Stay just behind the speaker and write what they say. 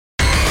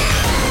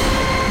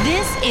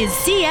is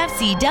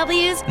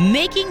CFCW's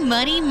Making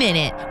Money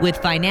Minute with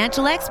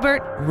financial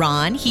expert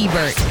Ron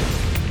Hebert.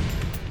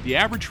 The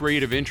average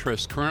rate of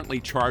interest currently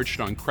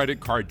charged on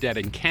credit card debt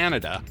in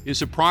Canada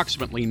is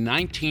approximately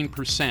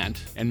 19%,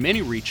 and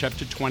many reach up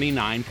to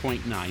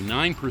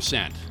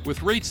 29.99%.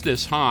 With rates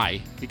this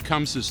high, it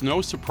comes as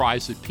no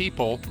surprise that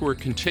people who are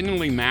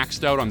continually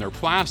maxed out on their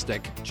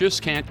plastic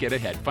just can't get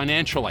ahead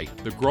financially.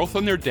 The growth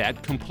on their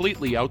debt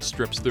completely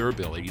outstrips their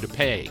ability to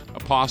pay. A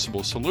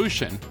possible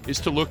solution is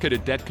to look at a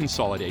debt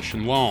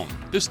consolidation loan.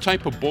 This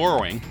type of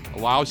borrowing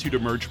allows you to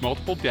merge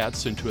multiple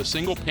debts into a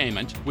single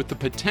payment with the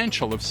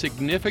potential of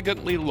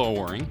significantly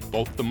lowering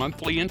both the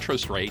monthly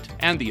interest rate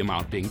and the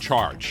amount being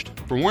charged.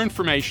 For more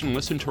information,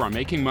 listen to our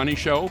Making Money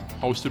show,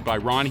 hosted by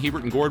Ron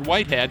Hebert and Gord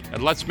Whitehead at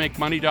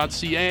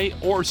letsmakemoney.ca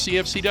or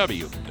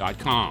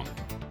cfcw.com.